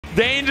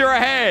Danger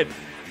ahead.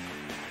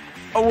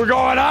 Oh, we're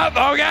going up.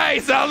 Okay,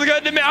 sounds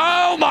good to me.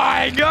 Oh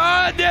my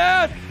God,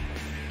 dude.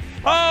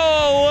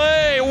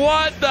 Holy,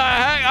 what the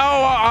heck?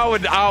 Oh, I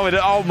would.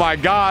 Oh my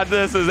God,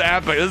 this is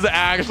epic. This is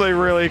actually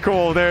really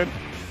cool, dude.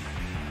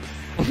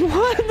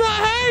 What the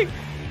heck?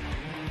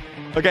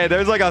 Okay,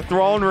 there's like a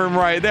throne room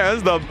right there.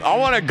 This is I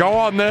want to go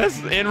on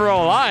this in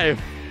real life.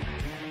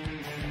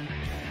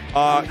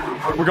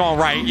 We're going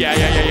right. Yeah.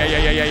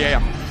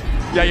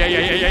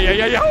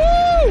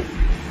 Woo!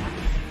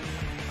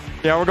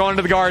 Yeah, we're going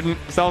to the garden.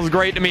 Sounds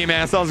great to me,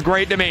 man. Sounds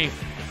great to me.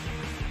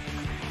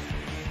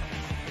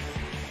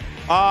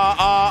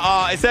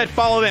 It said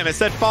follow them. It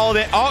said follow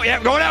them. Oh,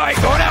 yeah, going that way.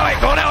 Going that way.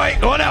 Going that way.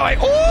 Going that way.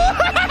 Ooh!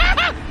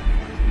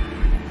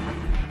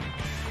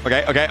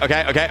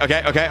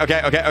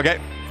 Okay.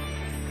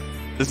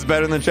 This is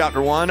better than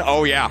chapter 1.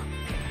 Oh, yeah.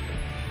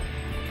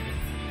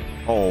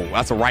 Oh,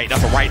 that's a right.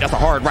 That's a right. That's a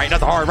hard right.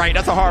 That's a hard right.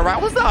 That's a hard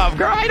right. What's up,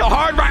 girl? I know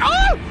hard right.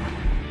 Oh!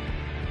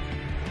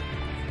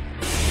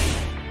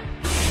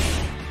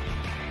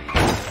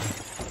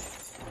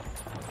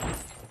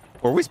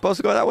 Were we supposed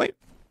to go that way?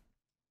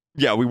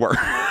 Yeah, we were.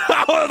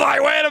 I was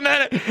like, wait a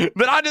minute.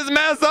 Did I just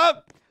mess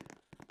up?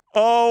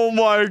 Oh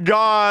my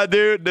God,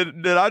 dude.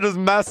 Did I just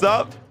mess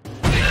up?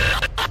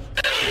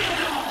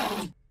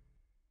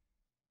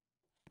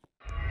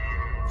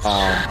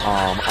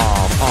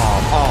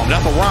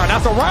 That's a run.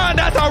 That's a run.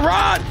 That's a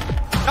run.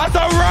 That's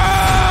a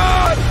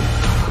run.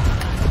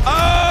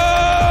 Oh!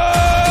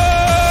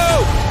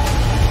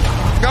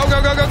 Go.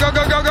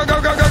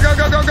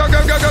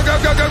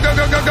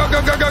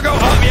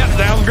 Oh, yeah,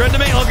 sounds good to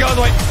me. Let's go this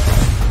way.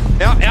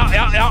 Yeah.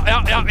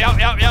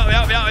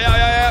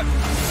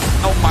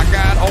 Oh my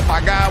God.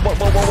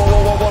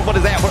 What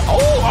is that?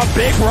 Oh, a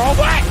big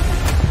robot.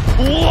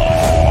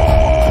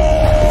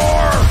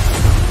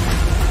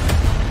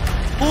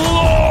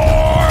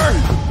 Lord!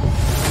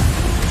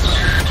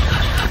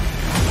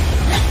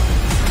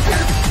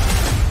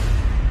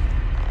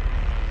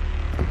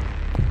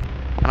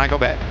 Can I go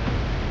back?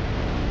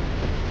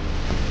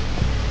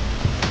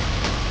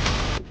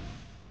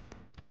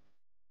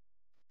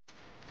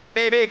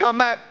 Baby, come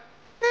back.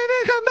 Baby,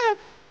 come back.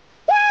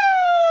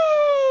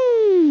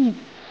 Woo!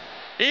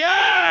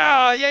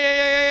 Yeah!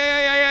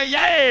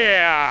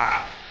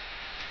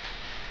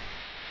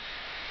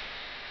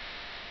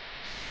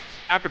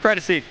 After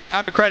credit scene.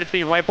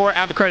 Wait for it.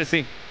 After credit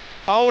scene.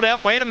 Hold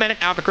up. Wait a minute.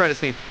 After credit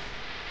scene.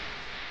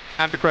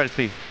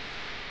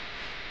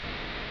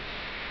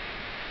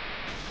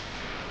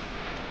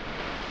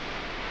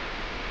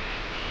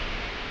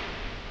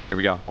 Here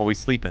we go. Oh, he's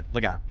sleeping.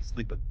 Look out.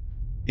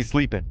 He's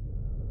sleeping.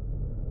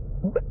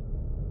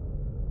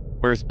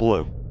 Where's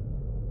Blue?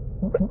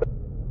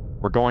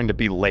 We're going to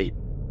be late.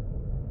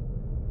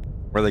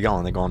 Where are they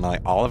going? They going to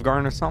like Olive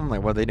Garden or something?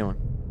 Like, what are they doing?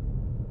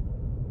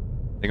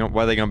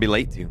 Why are they going to be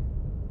late to?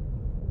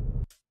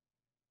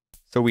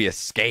 So we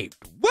escaped.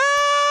 What?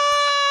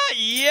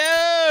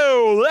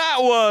 Yo, that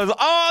was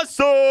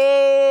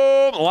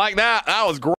awesome. Like that. That was great.